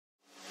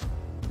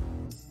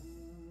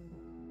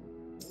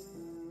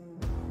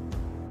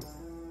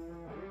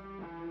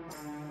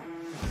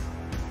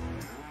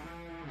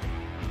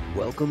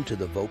welcome to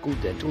the Vocal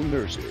Dental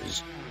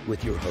Nurses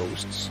with your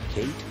hosts,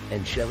 Kate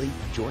and Shelly,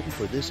 joined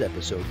for this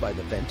episode by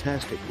the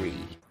fantastic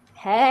Rhian.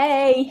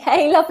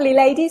 Hey, lovely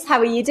ladies. How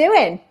are you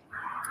doing?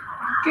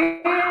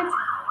 Good.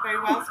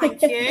 Very well, thank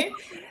you.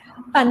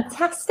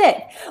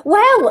 Fantastic.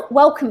 Well,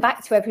 welcome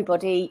back to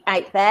everybody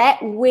out there.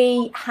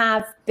 We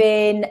have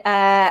been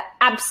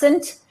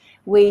absent.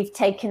 We've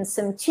taken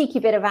some cheeky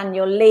bit of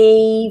annual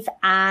leave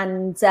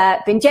and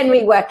been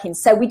generally working.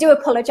 So we do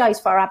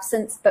apologise for our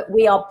absence, but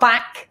we are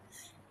back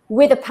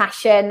with a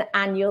passion,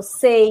 and you'll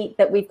see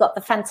that we've got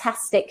the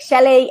fantastic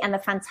Shelly and the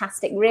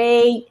fantastic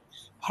Rhian.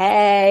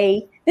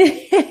 Hey.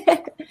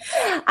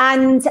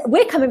 And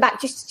we're coming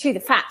back just to chew the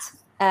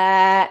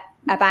fat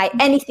about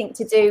anything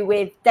to do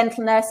with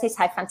dental nurses,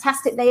 how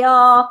fantastic they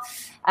are,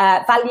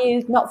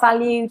 valued, not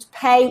valued,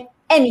 pay,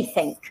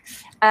 anything.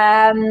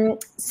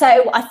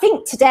 So I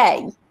think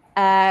today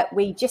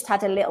we just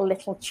had a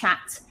little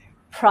chat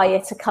prior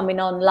to coming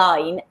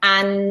online,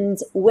 and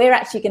we're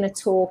actually going to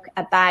talk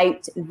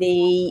about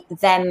the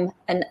them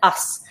and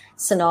us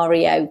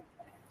scenario.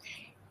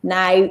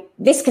 Now,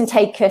 this can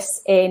take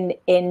us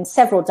in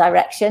several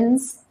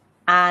directions,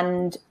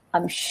 and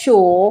I'm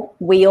sure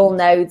we all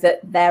know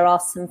that there are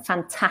some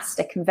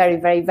fantastic and very,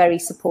 very, very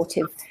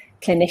supportive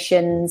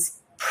clinicians,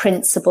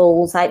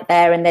 principals out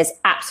there, and there's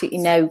absolutely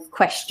no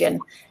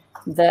question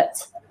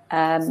that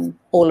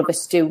all of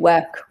us do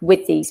work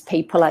with these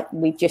people. Like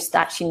we just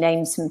actually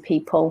named some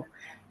people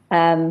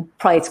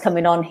prior to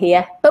coming on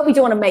here, but we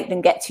don't want to make them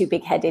get too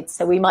big-headed,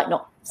 so we might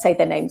not say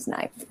their names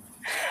now.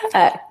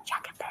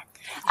 Jack and Ben.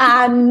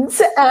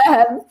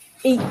 And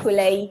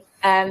equally,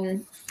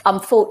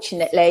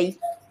 unfortunately,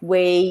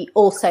 we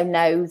also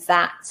know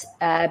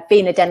that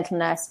being a dental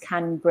nurse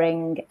can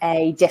bring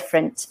a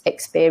different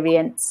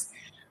experience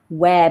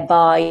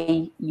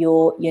whereby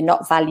you're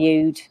not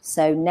valued.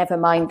 So never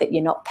mind that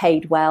you're not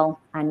paid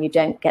well and you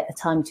don't get the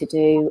time to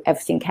do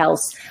everything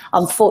else.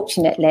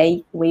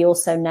 Unfortunately, we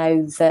also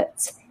know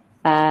that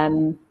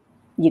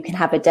you can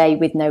have a day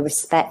with no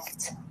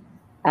respect.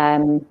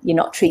 You're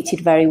not treated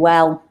very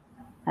well.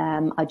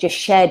 I just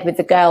shared with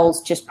the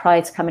girls just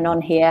prior to coming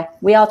on here.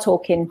 We are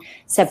talking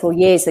several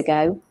years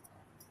ago,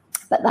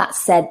 but that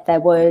said,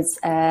 there was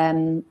a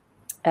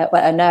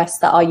nurse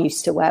that I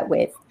used to work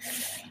with,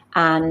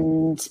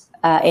 and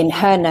in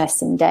her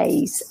nursing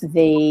days,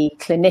 the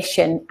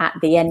clinician at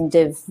the end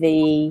of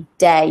the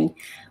day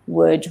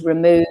would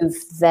remove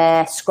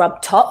their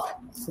scrub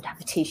top, would have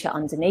a t-shirt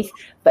underneath,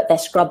 but their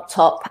scrub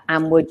top,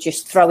 and would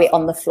just throw it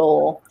on the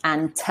floor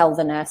and tell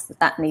the nurse that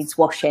that needs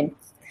washing.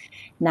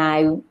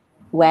 Now,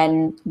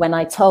 when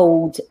I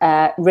told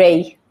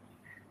Rhian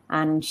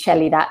and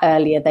Shelly that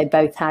earlier, they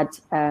both had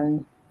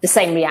the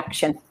same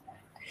reaction.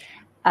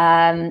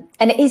 And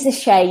it is a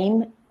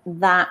shame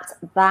that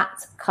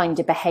kind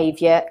of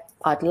behaviour,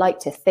 I'd like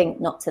to think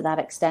not to that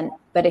extent,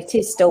 but it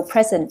is still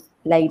present,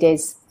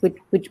 ladies.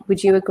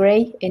 Would you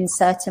agree in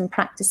certain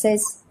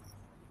practices?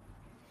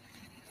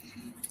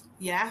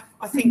 Yeah,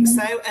 I think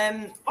so.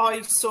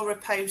 I saw a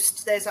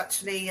post. There's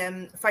actually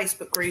a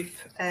Facebook group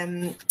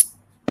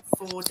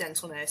for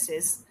dental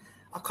nurses.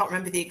 I can't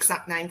remember the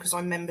exact name because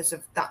I'm members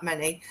of that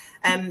many.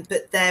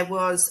 But there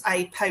was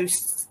a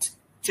post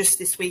just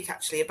this week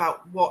actually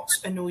about what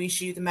annoys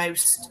you the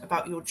most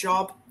about your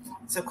job.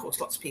 So of course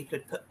lots of people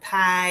had put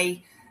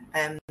pay,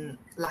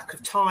 lack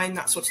of time,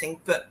 that sort of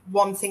thing. But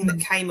one thing that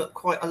came up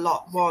quite a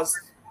lot was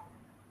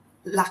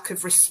lack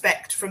of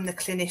respect from the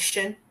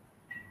clinician.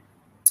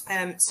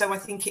 So I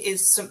think it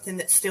is something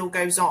that still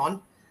goes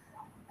on.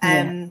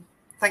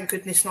 Thank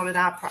goodness not at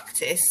our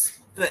practice.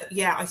 But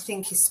yeah, I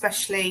think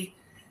especially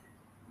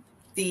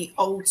the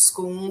old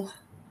school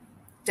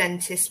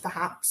dentists,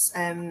 perhaps,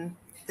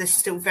 there's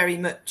still very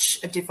much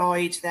a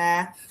divide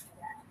there.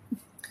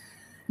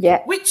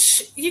 Yeah.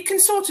 Which you can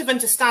sort of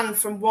understand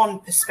from one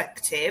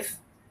perspective.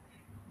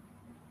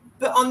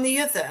 But on the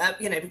other,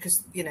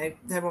 because,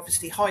 they're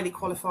obviously highly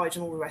qualified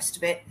and all the rest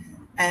of it.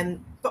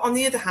 But on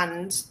the other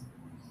hand,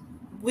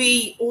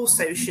 we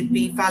also should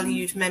be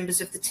valued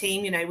members of the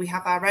team. We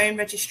have our own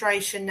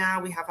registration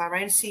now. We have our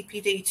own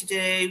CPD to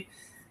do.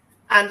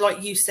 And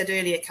like you said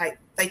earlier, Kate,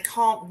 they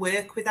can't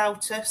work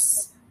without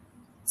us.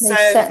 They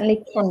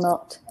certainly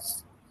cannot.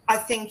 I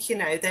think,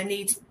 there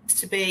needs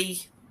to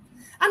be...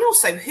 And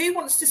also, who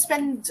wants to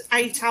spend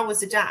 8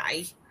 hours a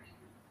day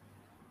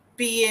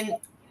being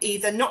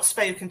either not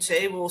spoken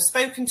to or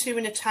spoken to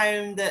in a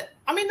tone that...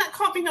 I mean, that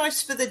can't be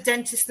nice for the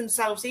dentists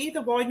themselves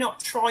either. Why not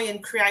try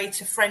and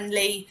create a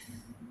friendly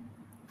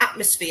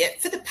atmosphere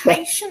for the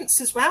patients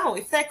as well?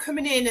 If they're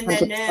coming in and they're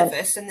 100%.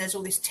 Nervous and there's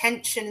all this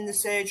tension in the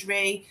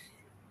surgery,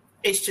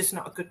 it's just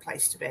not a good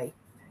place to be.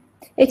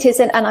 It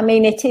isn't, and I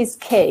mean it is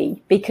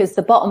key, because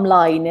the bottom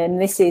line,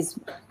 and this is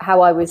how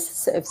I was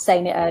sort of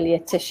saying it earlier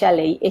to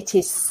Shelly, it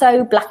is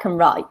so black and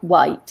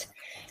white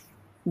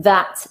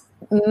that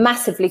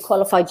massively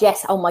qualified,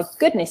 yes, oh my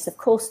goodness, of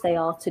course they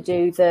are to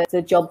do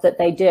the job that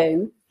they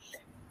do,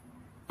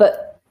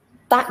 but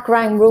that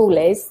ground rule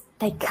is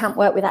they can't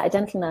work without a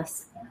dental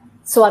nurse.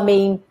 So I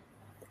mean,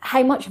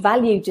 how much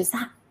value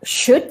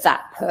should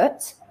that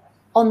put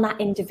on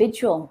that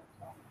individual?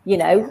 you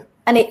know.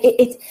 And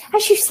it,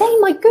 as you say,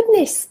 my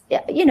goodness,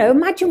 you know,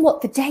 imagine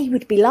what the day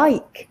would be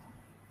like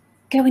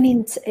going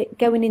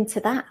into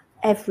that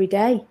every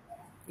day.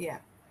 Yeah.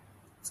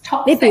 It's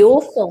toxic. It'd be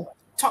awful.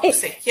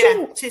 Toxic,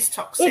 it is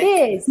toxic. It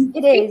is.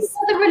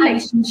 The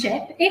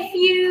relationship.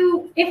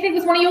 If it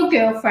was one of your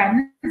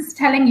girlfriends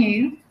telling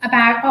you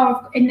about,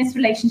 oh, in this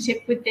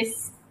relationship with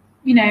this,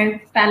 you know,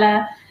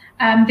 fella,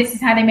 this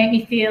is how they make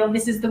me feel,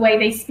 this is the way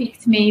they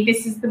speak to me,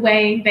 this is the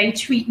way they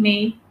treat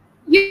me,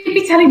 you'd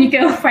be telling your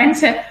girlfriend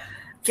to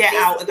get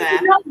out of there.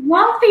 It's not a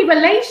wealthy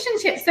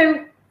relationship.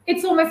 So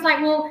it's almost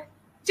like, well,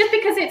 just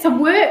because it's a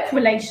work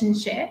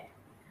relationship,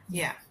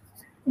 yeah,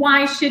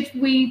 why should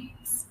we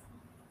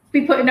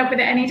be putting up with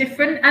it any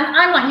different? And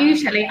I'm like you,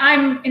 Shelly.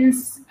 I'm in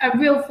a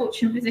real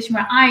fortunate position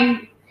where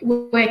I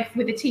work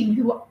with a team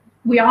who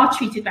we are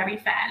treated very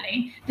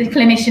fairly. The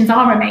clinicians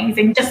are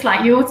amazing, just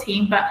like your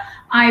team. But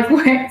I've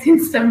worked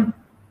in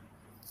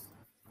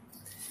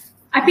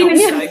I've been in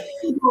some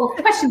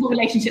questionable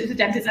relationships with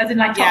dentists, as in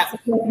like toxic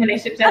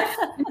relationships.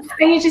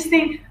 And you just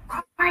think,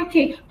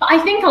 crikey. But I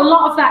think a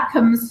lot of that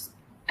comes,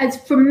 as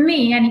for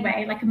me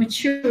anyway, like a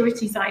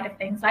maturity side of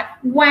things. Like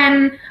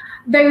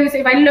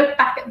if I look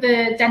back at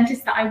the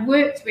dentists that I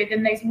worked with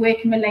and those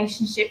working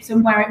relationships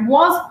and where it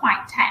was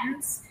quite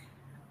tense,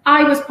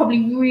 I was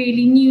probably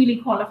really newly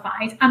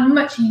qualified and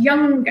much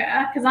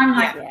younger, because I'm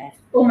like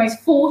almost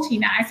 40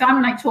 now. So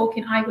I'm like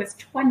talking, I was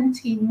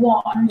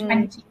 21,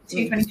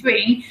 22,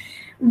 23,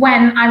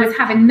 when I was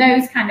having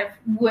those kind of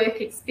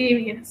work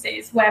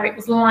experiences where it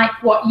was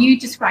like what you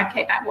described,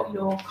 Kate, like what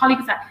your colleague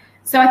was like.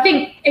 So I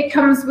think it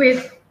comes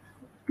with,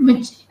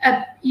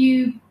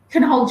 you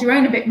can hold your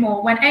own a bit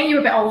more when you're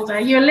a bit older,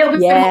 you're a little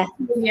bit more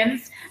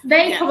experienced.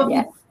 They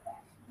probably,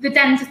 the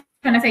dentist,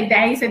 when I say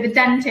they, so the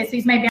dentist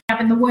who's maybe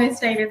having the worst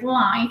day of his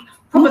life,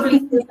 probably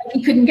feels like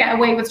he couldn't get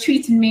away with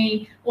treating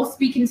me or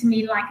speaking to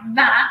me like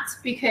that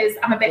because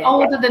I'm a bit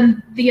older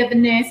than the other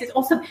nurses.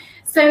 Also,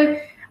 so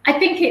I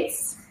think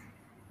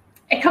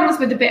it comes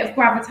with a bit of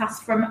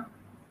gravitas from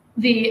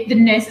the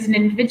nurse as an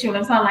individual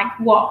as well, like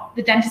what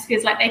the dentist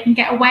feels like they can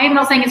get away. I'm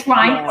not saying it's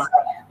right,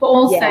 but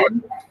also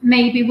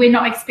maybe we're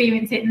not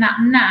experiencing that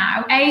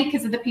now,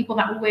 because of the people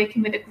that we're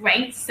working with are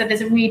great, so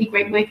there's a really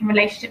great working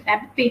relationship there,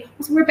 but B,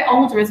 also we're a bit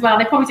older as well.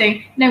 They probably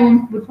don't, no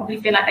one would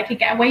probably feel like they could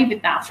get away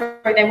with that, throw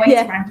their weight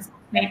around,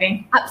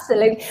 maybe.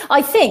 Absolutely.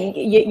 I think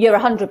you're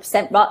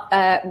 100%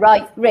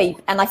 right, Rhian,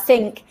 and I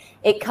think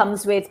it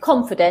comes with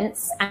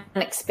confidence and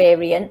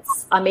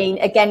experience. I mean,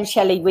 again,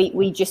 Shelley,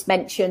 we just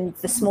mentioned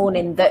this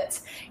morning that,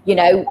 you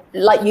know,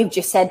 like you've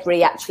just said,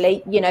 Rhian,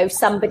 actually, you know,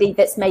 somebody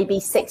that's maybe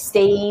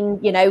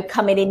 16, you know,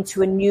 coming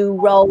into a new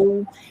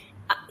role,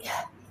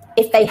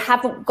 if they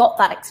haven't got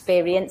that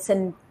experience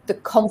and the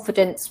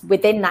confidence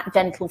within that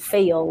dental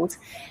field,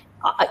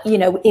 you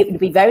know, it would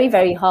be very,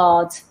 very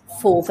hard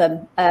for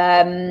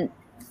them.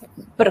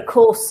 But of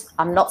course,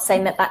 I'm not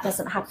saying that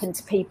doesn't happen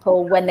to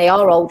people when they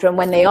are older and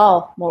when they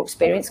are more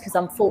experienced, because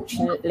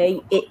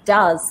unfortunately it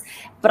does.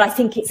 But I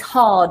think it's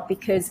hard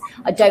because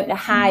I don't know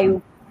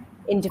how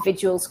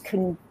individuals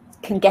can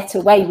get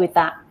away with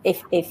that,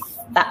 if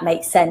that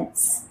makes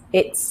sense.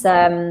 It's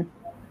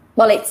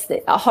it's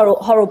a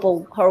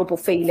horrible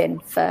feeling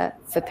for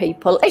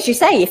people. As you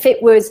say, if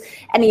it was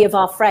any of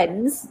our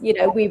friends, you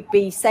know, we'd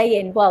be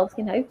saying, well,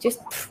 you know, just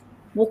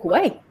walk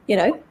away, you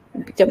know,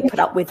 don't put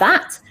up with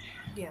that.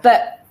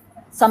 But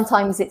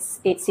sometimes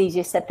it's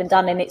easier said than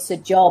done, and it's a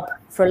job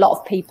for a lot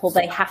of people.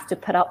 They have to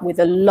put up with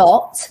a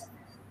lot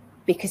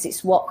because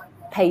it's what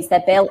pays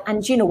their bill.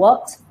 And you know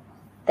what?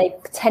 They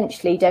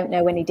potentially don't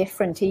know any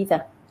different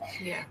either.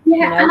 Yeah. You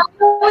know? And I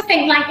always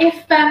think, like,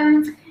 if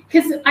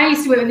because I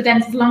used to work with a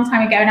dentist a long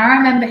time ago, and I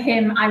remember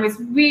him. I was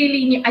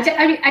really new. I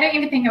don't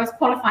even think I was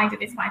qualified at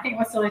this point. I think I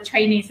was still a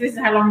trainee, so this is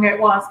how long ago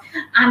it was.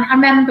 And I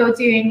remember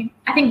doing,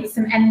 I think it was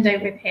some endo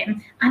with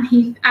him, and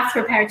he asked for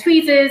a pair of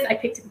tweezers. I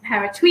picked up a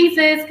pair of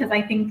tweezers because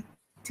I think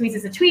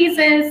tweezers are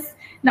tweezers,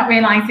 not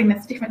realising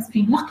there's a difference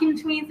between locking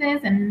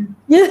tweezers and.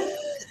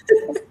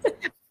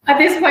 At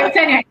this point,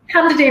 anyway,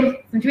 handed him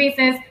some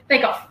tweezers. They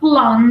got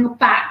flung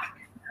back,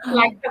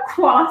 like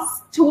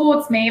across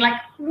towards me, like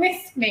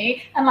missed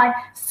me, and like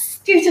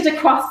scooted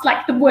across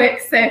like the work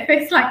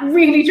surface, like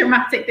really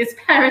dramatic, this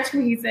pair of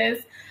tweezers.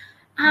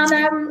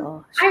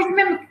 And I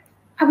remember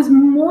I was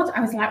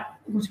like,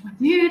 what do I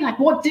do? Like,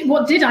 what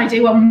did I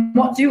do and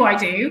what do I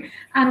do?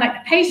 And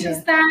like the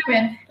patient's there,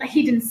 and like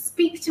he didn't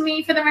speak to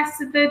me for the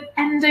rest of the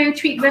endo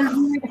treatment.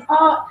 I'm like,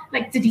 oh,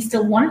 like, did he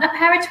still want a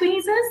pair of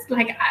tweezers?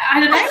 Like, I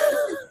don't know.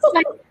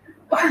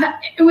 Like,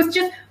 it was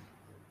just,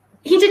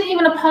 he didn't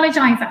even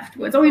apologize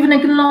afterwards or even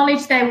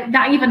acknowledge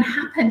that even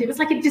happened. It was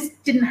like it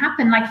just didn't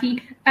happen. Like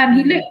he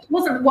looked,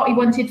 wasn't what he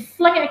wanted,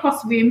 flung it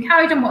across the room,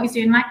 carried on what he's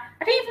doing. Like,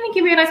 I don't even think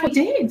he realized what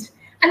he did.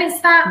 And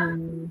it's that,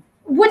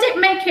 would it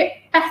make it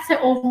better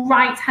or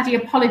right had he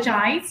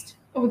apologized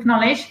or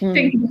acknowledged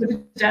things he would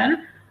have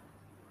done?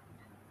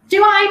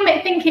 Do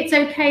I think it's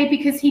okay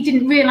because he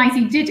didn't realize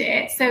he did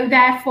it, so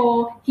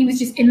therefore he was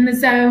just in the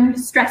zone,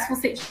 stressful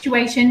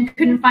situation,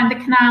 couldn't find the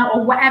canal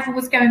or whatever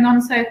was going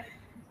on? So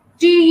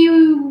do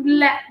you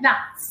let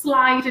that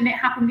slide and it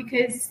happen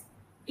because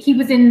he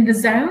was in the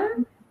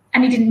zone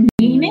and he didn't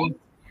mean it?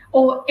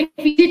 Or if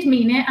he did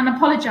mean it and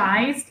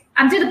apologized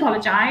and did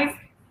apologize,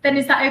 then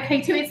is that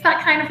okay too? It's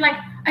that kind of like,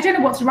 I don't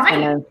know what's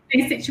right in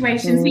these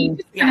situations. So you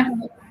just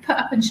kind of put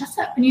up and shut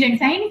up and you don't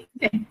say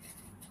anything.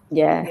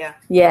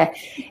 Yeah.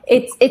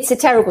 It's a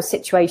terrible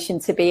situation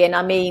to be in.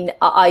 I mean,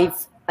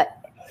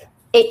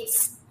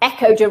 it's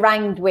echoed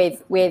around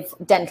with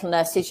dental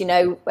nurses, you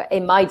know,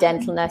 in my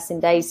dental nursing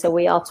days. So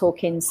we are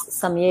talking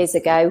some years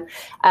ago.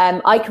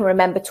 I can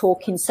remember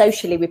talking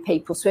socially with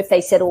people. So if they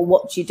said, "Oh,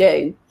 what do you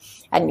do?"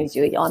 and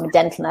I'm a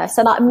dental nurse,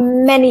 and like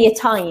many a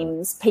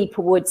times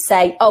people would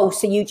say, "Oh,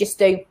 so you just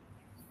do."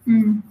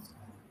 And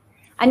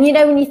you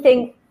know, when you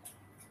think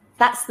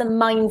that's the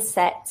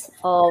mindset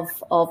of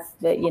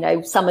the, you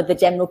know, some of the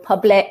general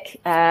public,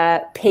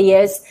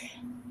 peers,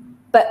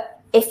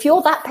 but if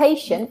you're that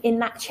patient in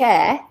that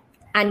chair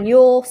and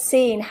you're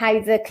seeing how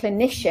the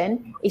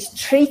clinician is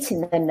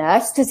treating the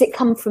nurse, does it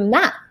come from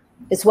that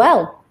as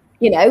well?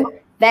 You know,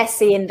 they're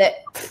seeing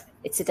that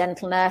it's a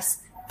dental nurse,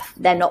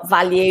 they're not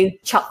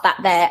valued, chuck that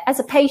there. As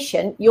a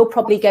patient, you're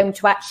probably going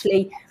to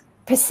actually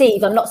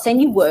perceive, I'm not saying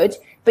you would,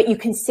 but you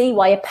can see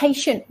why a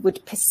patient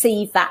would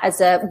perceive that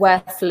as a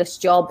worthless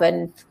job,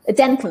 and a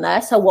dental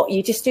nurse, or what,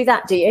 you just do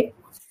that, do you?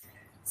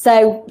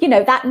 So, you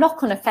know, that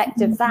knock-on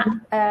effect of that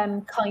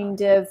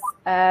kind of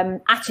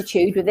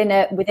attitude within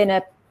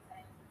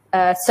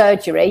a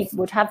surgery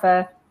would have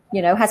a,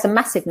 you know, has a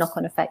massive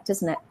knock-on effect,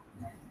 doesn't it?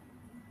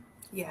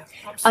 Yeah,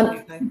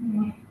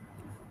 absolutely.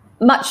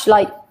 Much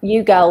like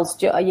you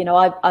girls, you know,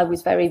 I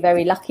was very,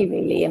 very lucky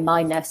really in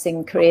my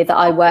nursing career that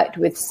I worked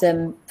with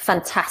some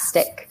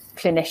fantastic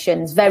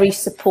clinicians, very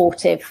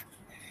supportive.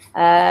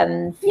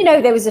 You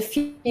know, there was a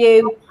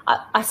few,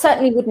 I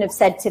certainly wouldn't have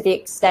said to the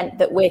extent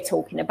that we're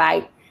talking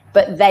about,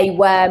 but they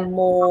were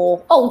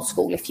more old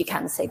school, if you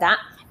can say that.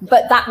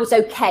 But that was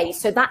okay.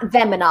 So that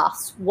them and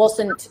us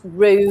wasn't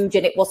rude,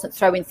 and it wasn't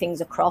throwing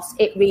things across.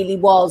 It really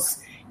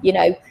was, you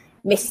know,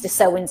 Mr.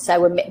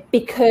 So-and-so,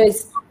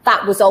 because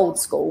that was old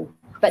school.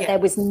 But there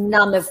was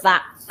none of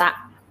that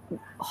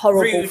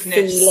horrible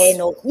rudeness.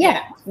 Feeling, or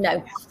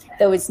no,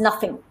 there was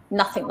nothing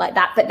like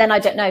that. But then I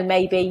don't know,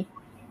 maybe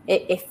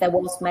if there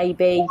was,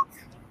 maybe,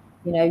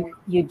 you know,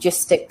 you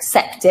just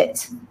accept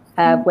it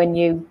when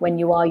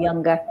you are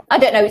younger. I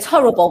don't know. It's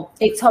horrible.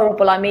 It's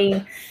horrible. I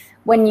mean,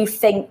 when you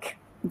think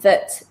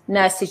that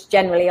nurses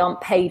generally aren't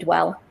paid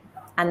well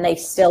and they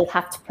still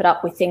have to put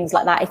up with things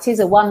like that, it is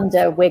a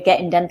wonder we're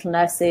getting dental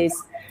nurses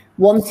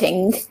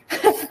wanting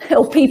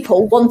or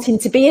people wanting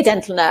to be a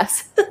dental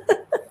nurse.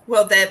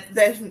 Well,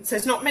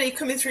 there's not many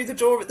coming through the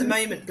door at the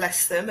moment,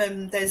 bless them,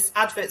 and there's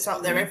adverts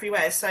out there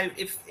everywhere. So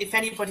if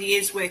anybody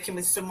is working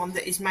with someone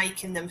that is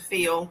making them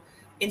feel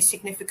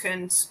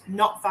insignificant,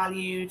 not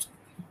valued,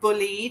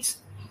 bullied,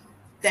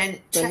 then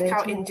check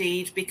out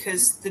Indeed,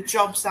 because the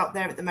jobs out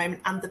there at the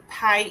moment and the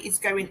pay is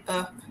going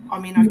up. I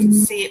mean, I can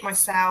see it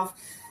myself.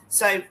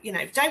 So, you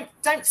know,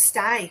 don't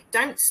stay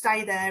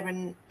there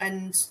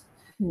and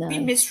be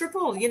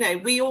miserable. You know,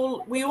 we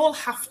all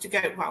have to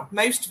go, well,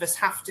 most of us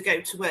have to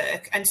go to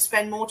work and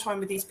spend more time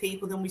with these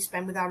people than we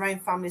spend with our own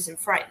families and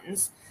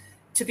friends.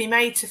 To be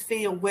made to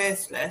feel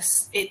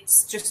worthless,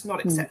 it's just not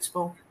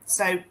acceptable.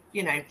 So,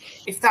 you know,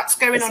 if that's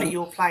going on at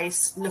your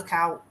place, look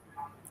out,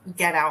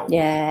 get out.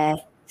 Yeah.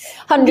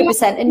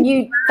 100%. And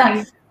you,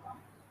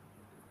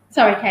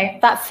 sorry, Kate.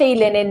 That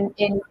feeling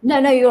in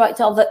no, you're right,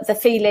 Dol, the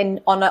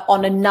feeling on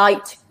a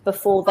night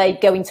before they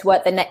go into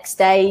work the next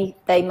day,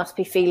 they must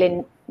be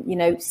feeling, you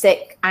know,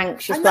 sick,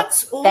 anxious, and but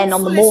awful, then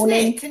on the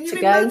morning can you to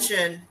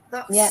imagine?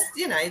 Go. That's,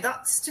 you know,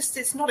 that's just,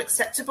 it's not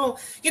acceptable.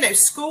 You know,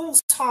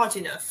 school's hard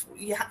enough.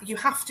 You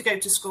have to go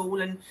to school,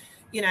 and,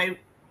 you know,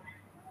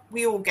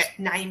 we all get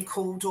name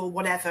called or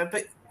whatever,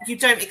 but you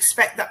don't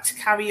expect that to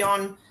carry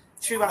on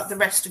throughout the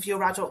rest of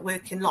your adult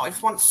working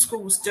life. Once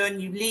school's done,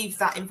 you leave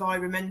that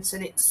environment,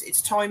 and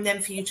it's time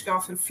then for you to go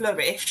off and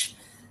flourish.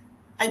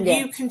 And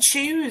you can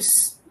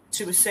choose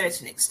to a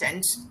certain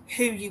extent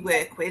who you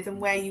work with and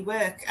where you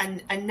work.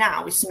 And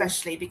now,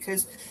 especially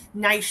because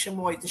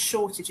nationwide, the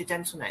shortage of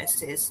dental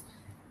nurses,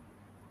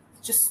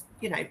 just,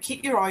 you know,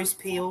 keep your eyes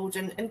peeled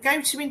and go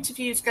to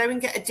interviews, go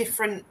and get a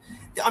different,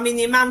 I mean,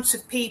 the amount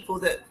of people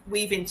that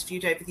we've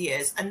interviewed over the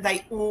years, and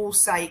they all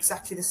say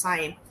exactly the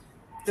same.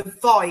 The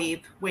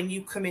vibe when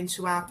you come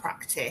into our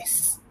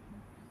practice,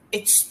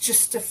 it's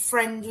just a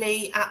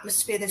friendly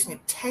atmosphere. There's no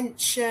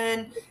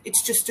tension.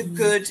 It's just a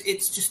good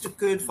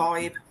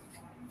vibe.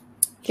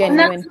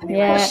 Genuine.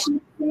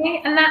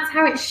 And that's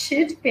how it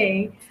should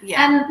be.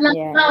 And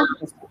I'll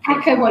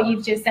echo what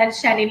you've just said,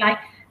 Shelly. Like,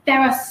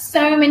 there are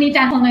so many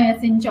dental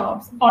nursing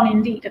jobs on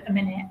Indeed at the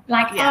minute.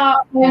 Like,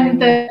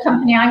 the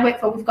company I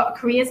work for, we've got a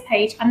careers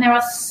page, and there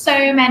are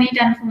so many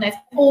dental nurses,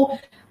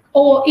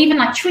 or even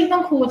like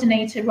treatment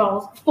coordinator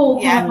roles for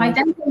qualified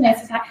dental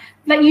nurses.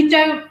 Like, you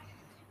don't,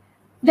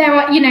 there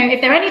are, you know, if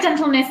there are any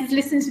dental nurses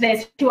listening to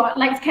this who are,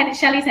 like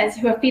Shelly says,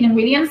 who are feeling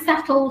really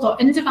unsettled or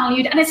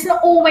undervalued, and it's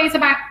not always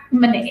about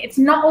money. It's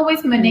not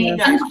always money.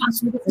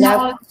 It's not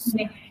always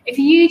money. If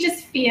you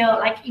just feel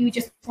like you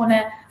just want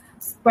to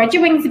spread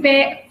your wings a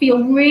bit,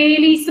 feel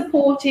really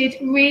supported,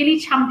 really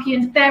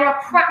championed, there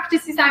are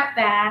practices out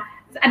there,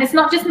 and it's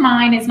not just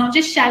mine, it's not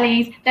just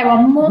Shelly's, there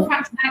are more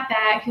practices out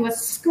there who are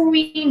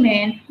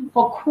screaming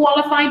for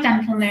qualified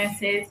dental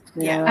nurses.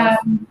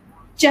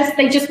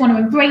 They just want to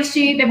embrace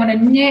you, they want to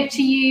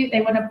nurture you,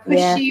 they want to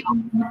push you,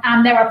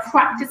 and there are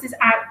practices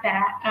out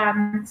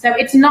there. So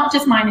it's not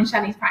just mine and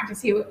Shelly's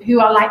practice who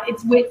are like,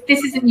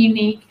 this isn't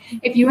unique.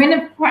 If you're in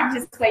a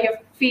practice where you're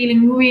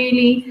feeling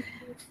really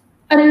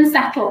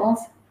unsettled,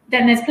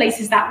 then there's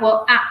places that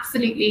will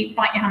absolutely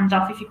bite your hand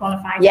off if you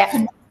qualify.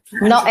 Yeah.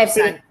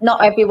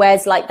 Not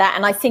everywhere's like that,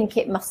 and I think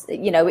it must,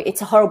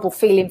 it's a horrible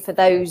feeling for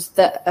those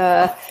that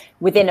are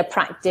within a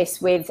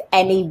practice with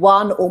any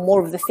one or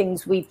more of the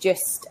things we've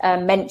just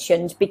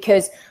mentioned,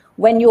 because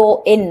when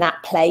you're in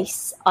that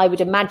place, I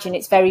would imagine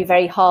it's very,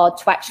 very hard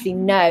to actually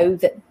know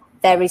that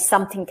there is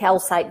something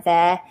else out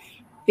there,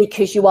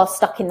 because you are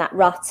stuck in that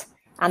rut.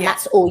 And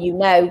that's all you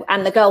know.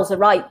 And the girls are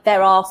right.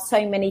 There are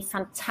so many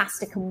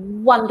fantastic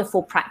and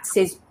wonderful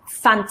practices,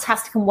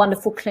 fantastic and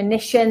wonderful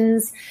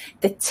clinicians,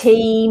 the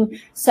team.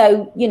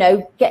 So,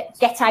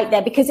 get out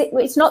there, because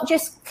it's not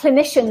just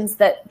clinicians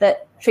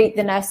that treat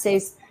the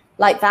nurses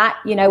like that.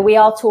 We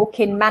are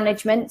talking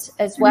management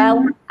as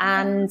well.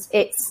 And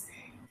it's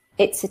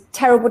a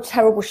terrible,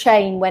 terrible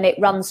shame when it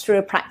runs through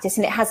a practice,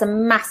 and it has a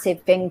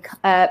massive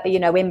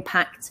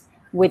impact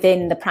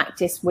within the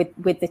practice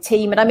with the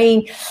team. And I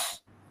mean,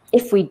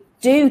 if we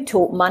do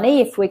talk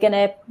money, if we're going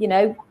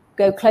to,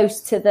 go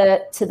close to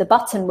the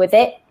button with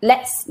it,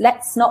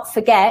 let's not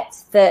forget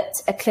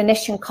that a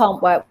clinician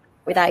can't work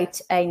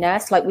without a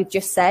nurse, like we've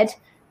just said.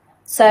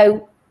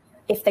 So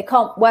if they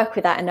can't work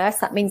without a nurse,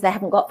 that means they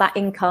haven't got that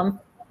income.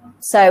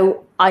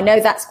 So I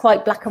know that's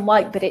quite black and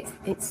white, but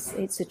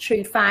it's a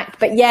true fact.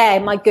 But yeah,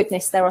 my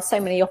goodness, there are so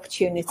many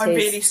opportunities. I'm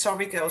really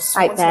sorry, girls.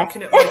 Someone's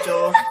knocking at my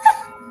door.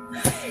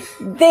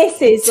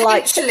 This is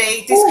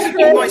literally, this could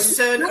be my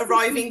son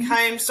arriving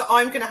home, so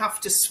I'm going to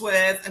have to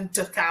swerve and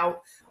duck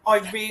out. I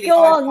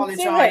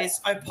apologise.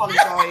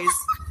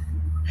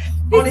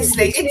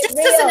 Honestly, it just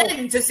doesn't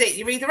end, does it?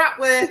 You're either at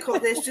work or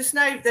there's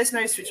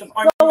no switch on.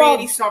 I'm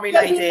really sorry,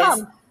 ladies.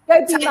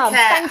 Take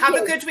care. Have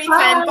a good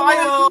weekend. Bye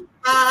all.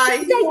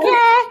 Bye. Take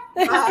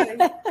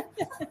care. Bye.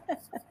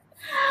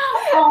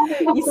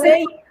 You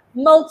see,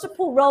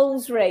 multiple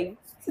roles, Rhian.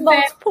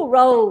 Multiple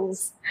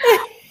roles.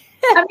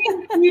 I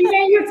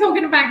mean, you're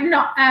talking about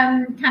not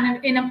kind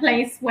of in a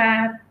place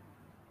where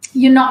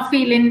you're not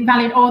feeling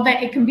valued, or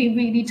that it can be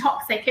really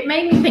toxic. It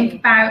made me think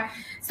about,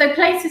 so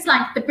places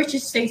like the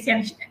British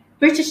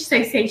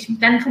Association of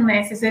Dental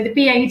Nurses, or the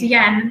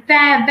BADN,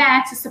 they're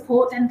there to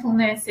support dental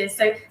nurses.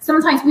 So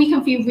sometimes we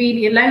can feel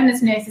really alone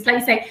as nurses. Like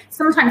you say,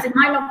 sometimes it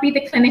might not be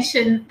the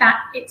clinician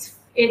that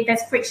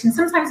there's friction.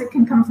 Sometimes it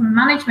can come from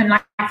management,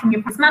 like from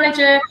your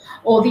manager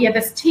or the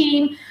other's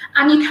team,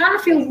 and you can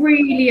feel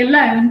really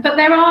alone. But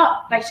there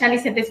are, like Shelly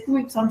said, there's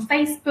groups on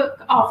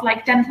Facebook of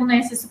like dental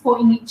nurses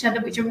supporting each other,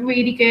 which are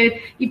really good.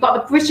 You've got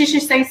the British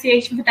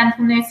Association for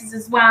Dental Nurses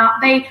as well.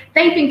 They've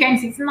been going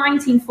since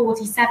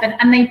 1947,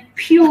 and they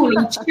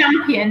purely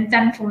champion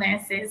dental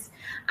nurses.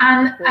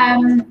 And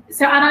and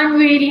I'm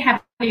really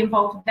heavily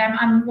involved with them.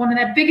 I'm one of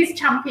their biggest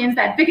champions,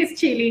 their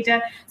biggest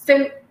cheerleader.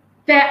 So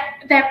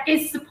there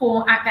is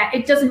support out there.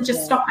 It doesn't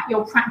just stop at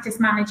your practice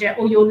manager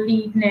or your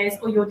lead nurse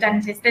or your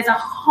dentist. There's a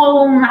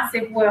whole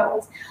massive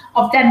world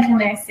of dental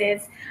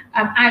nurses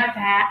out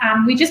there,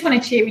 and we just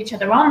want to cheer each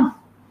other on.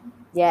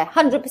 Yeah,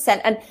 100%.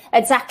 And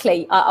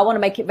exactly, I want to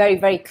make it very,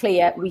 very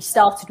clear. We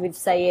started with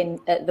saying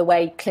the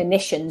way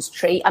clinicians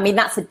treat. I mean,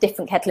 that's a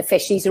different kettle of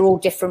fish. These are all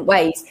different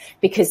ways,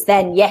 because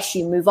then, yes,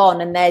 you move on,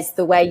 and there's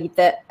the way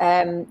that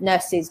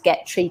nurses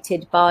get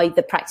treated by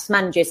the practice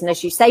managers. And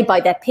as you say,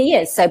 by their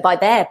peers. So by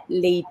their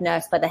lead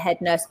nurse, by the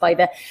head nurse,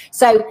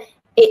 so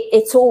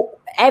it's all,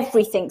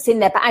 everything's in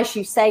there. But as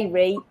you say,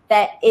 Rhi,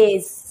 there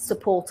is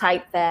support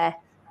out there.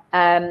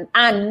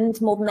 And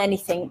more than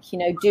anything,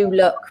 do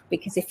look,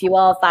 because if you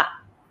are that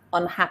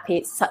unhappy,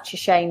 it's such a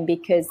shame,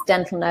 because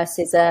dental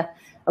nurses are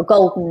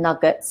golden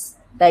nuggets.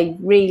 They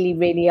really,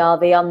 really are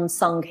the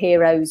unsung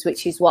heroes,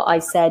 which is what I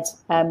said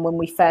when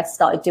we first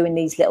started doing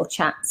these little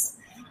chats.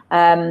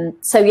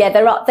 So yeah,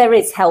 there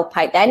is help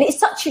out there, and it's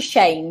such a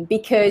shame,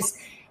 because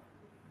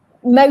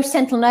most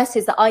dental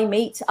nurses that I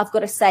meet, I've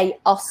got to say,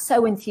 are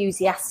so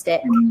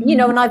enthusiastic,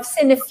 and I've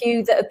seen a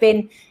few that have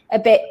been a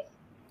bit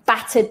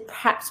battered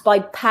perhaps by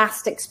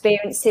past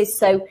experiences,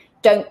 so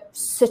don't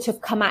sort of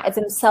come out of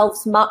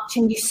themselves much,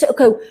 and you sort of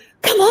go,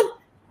 come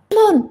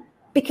on,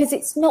 because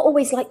it's not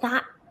always like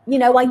that.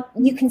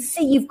 You can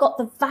see you've got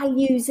the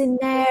values in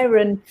there,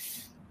 and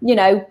you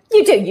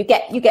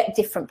get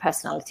different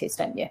personalities,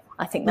 don't you?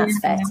 I think that's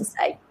fair to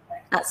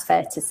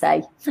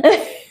say.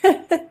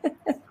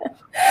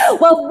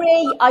 Well,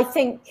 Rhi, I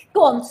think,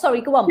 go on.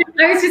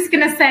 I was just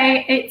gonna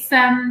say, it's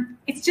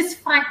just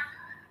fine.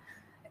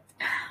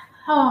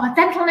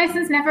 Dental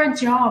nursing is never a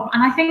job,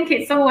 and I think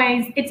it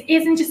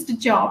isn't just a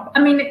job. I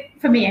mean,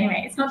 for me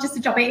anyway, it's not just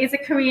a job. It is a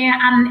career,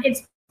 and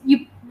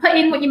you put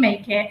in what you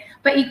make it.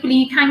 But equally,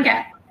 you can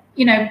get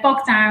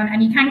bogged down,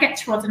 and you can get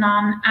trodden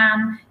on,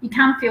 and you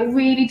can feel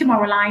really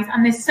demoralized.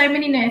 And there's so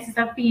many nurses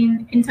I've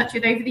been in touch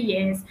with over the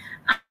years,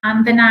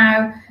 and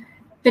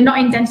they're not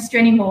in dentistry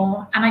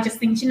anymore. And I just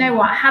think, you know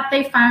what, had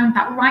they found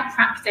that right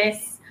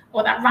practice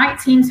or that right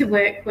team to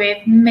work with,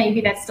 maybe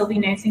they'd still be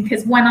nursing,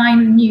 because when I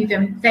knew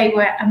them, they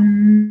were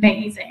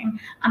amazing.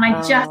 And I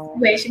just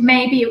wish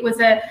maybe it was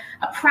a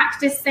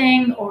practice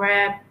thing, or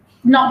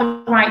not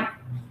the right,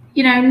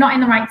 not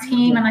in the right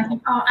team. And I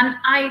think,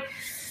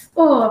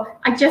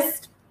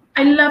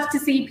 I love to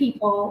see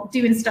people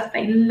doing stuff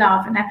they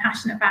love and they're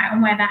passionate about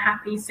and where they're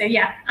happy. So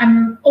yeah,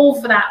 I'm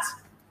all for that.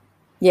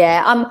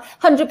 Yeah, I'm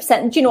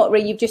 100%. Do you know what,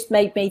 Rhian? You've just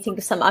made me think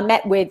of something. I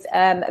met with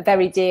a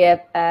very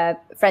dear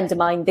friend of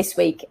mine this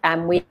week,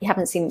 and we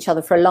haven't seen each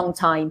other for a long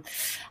time.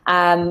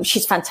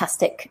 She's a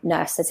fantastic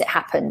nurse, as it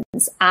happens.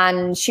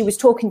 And she was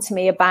talking to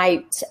me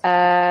about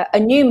a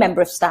new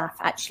member of staff,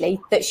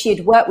 actually, that she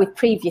had worked with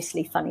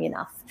previously, funny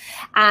enough.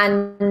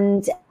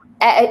 And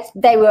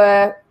they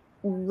were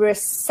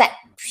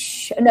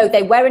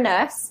they were a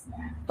nurse,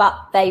 but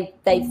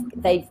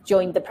they've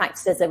joined the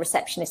practice as a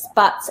receptionist.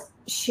 But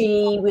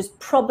she was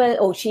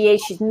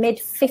she's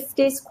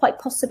mid-50s, quite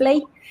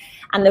possibly.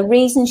 And the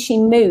reason she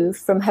moved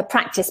from her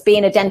practice,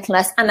 being a dental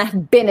nurse, and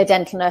I've been a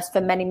dental nurse for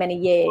many, many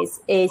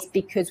years, is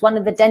because one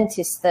of the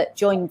dentists that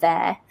joined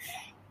there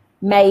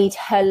made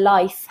her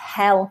life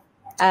hell.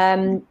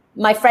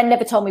 My friend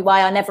never told me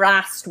why. I never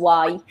asked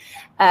why.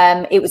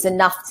 It was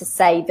enough to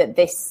say that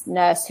this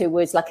nurse, who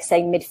was, like I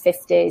say,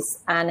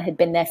 mid-50s and had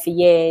been there for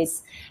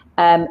years,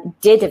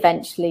 did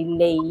eventually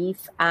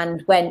leave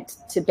and went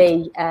to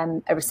be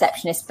a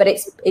receptionist. But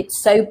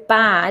it's so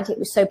bad. It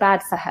was so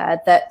bad for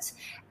her that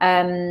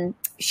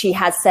she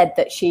has said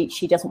that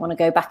she doesn't want to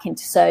go back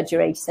into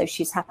surgery. So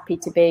she's happy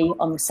to be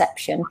on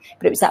reception.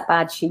 But it was that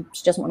bad. She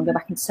doesn't want to go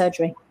back into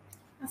surgery.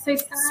 That's so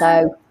sad.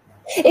 So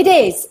it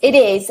is.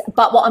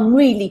 But what I'm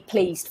really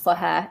pleased for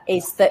her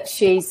is that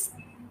she's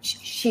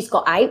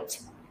got out.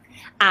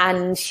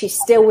 And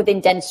she's still within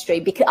dentistry,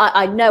 because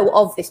I know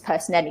of this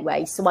person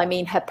anyway. So, I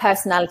mean, her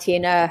personality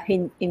and her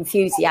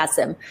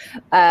enthusiasm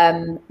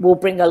will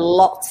bring a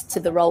lot to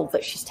the role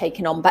that she's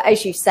taken on. But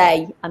as you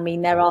say, I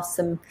mean, there are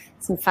some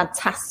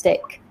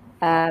fantastic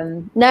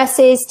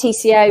nurses,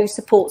 TCO,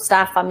 support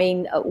staff. I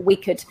mean, we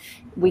could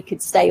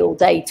stay all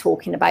day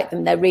talking about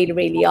them. They really,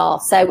 really are.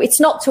 So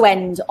it's not to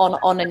end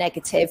on a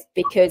negative,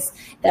 because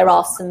there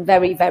are some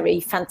very,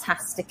 very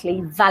fantastically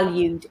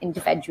valued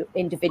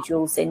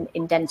individuals in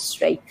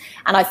dentistry.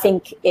 And I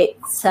think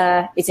it's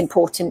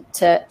important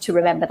to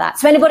remember that.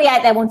 So anybody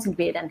out there wanting to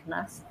be a dental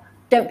nurse,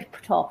 don't be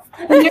put off.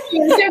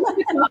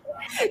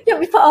 Don't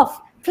be put off,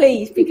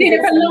 please. We've been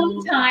here for a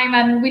long time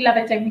and we love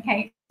it, don't we,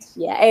 Kate?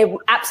 Yeah,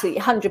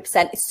 absolutely,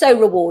 100%. It's so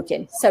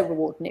rewarding.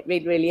 It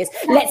really, really is.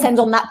 Let's end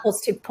on that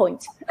positive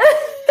point.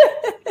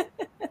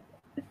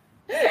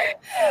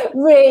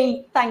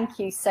 Rhi, thank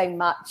you so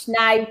much.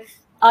 Now,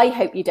 I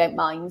hope you don't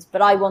mind,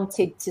 but I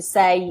wanted to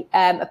say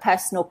a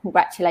personal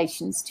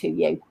congratulations to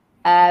you.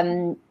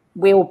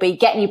 We'll be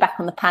getting you back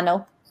on the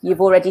panel. You've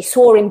already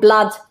swore in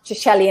blood to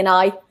Shelly and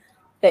I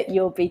that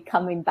you'll be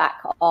coming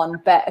back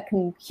on, but a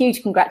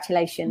huge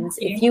congratulations.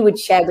 If you would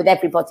share with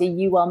everybody,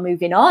 you are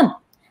moving on.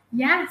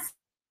 Yes.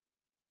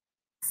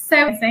 So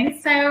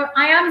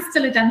I am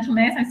still a dental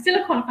nurse. I'm still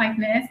a qualified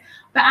nurse,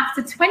 but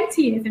after 20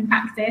 years in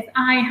practice,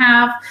 I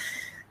have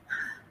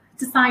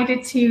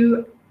decided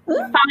to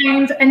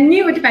find a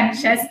new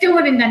adventure, still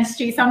within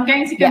dentistry. So I'm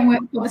going to go and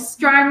work for the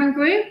Straumann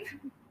Group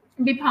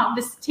and be part of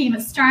this team at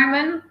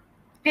Straumann,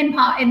 in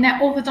their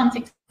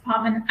orthodontic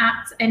department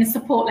in a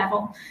support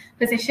level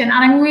position. And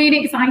I'm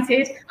really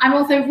excited. I'm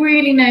also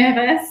really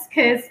nervous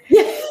because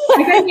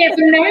I've only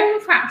ever known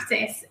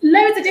practice,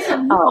 loads of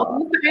different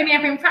roles, but only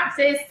ever in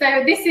practice.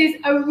 So this is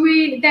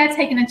they're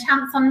taking a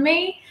chance on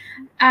me.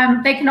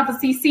 They can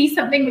obviously see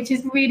something which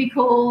is really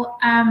cool.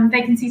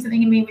 They can see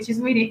something in me which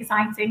is really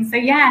exciting. So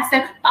yeah,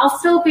 so I'll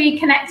still be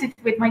connected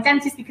with my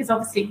dentist, because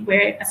obviously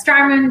we're a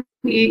Straumann,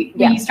 we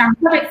use Straumann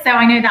products. So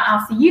I know that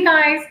I'll see you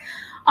guys.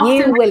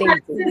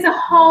 There's a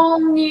whole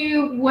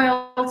new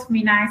world for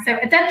me now. So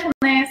a dental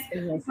nurse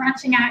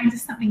branching out into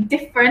something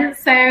different.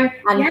 So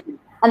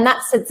and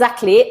that's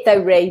exactly it,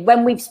 though, Rhi.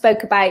 When we've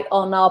spoke about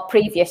on our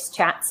previous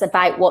chats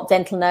about what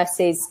dental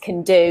nurses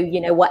can do,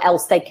 what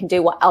else they can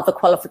do, what other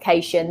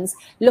qualifications,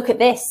 look at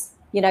this.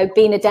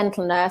 Being a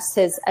dental nurse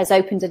has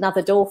opened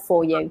another door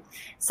for you.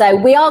 So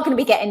we are going to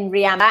be getting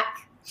Rhian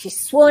back. She's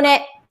sworn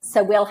it.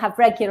 So we'll have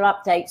regular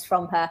updates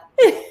from her.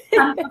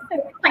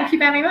 Thank you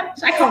very much.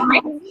 I can't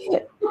wait.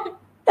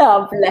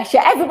 Oh, bless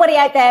you. Everybody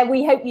out there,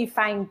 we hope you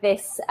found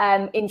this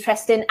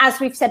interesting. As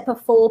we've said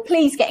before,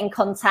 please get in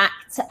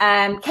contact.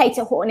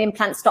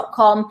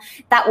 Kate@HortonImplants.com.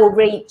 That will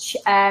reach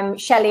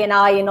Shelly and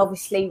I, and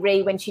obviously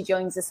Rhi when she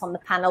joins us on the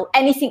panel.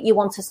 Anything you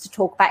want us to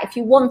talk about, if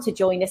you want to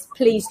join us,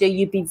 please do.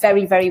 You'd be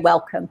very, very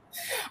welcome.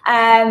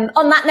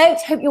 On that note,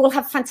 hope you all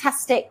have a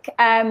fantastic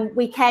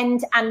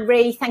weekend. And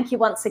Rhi, thank you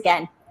once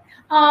again.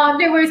 Oh,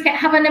 no worries, Kate.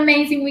 Have an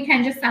amazing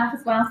weekend yourself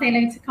as well. Say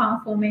hello to Carl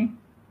for me.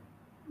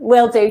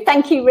 Will do.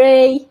 Thank you,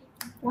 Rhi.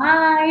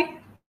 Bye.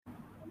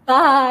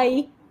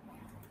 Bye.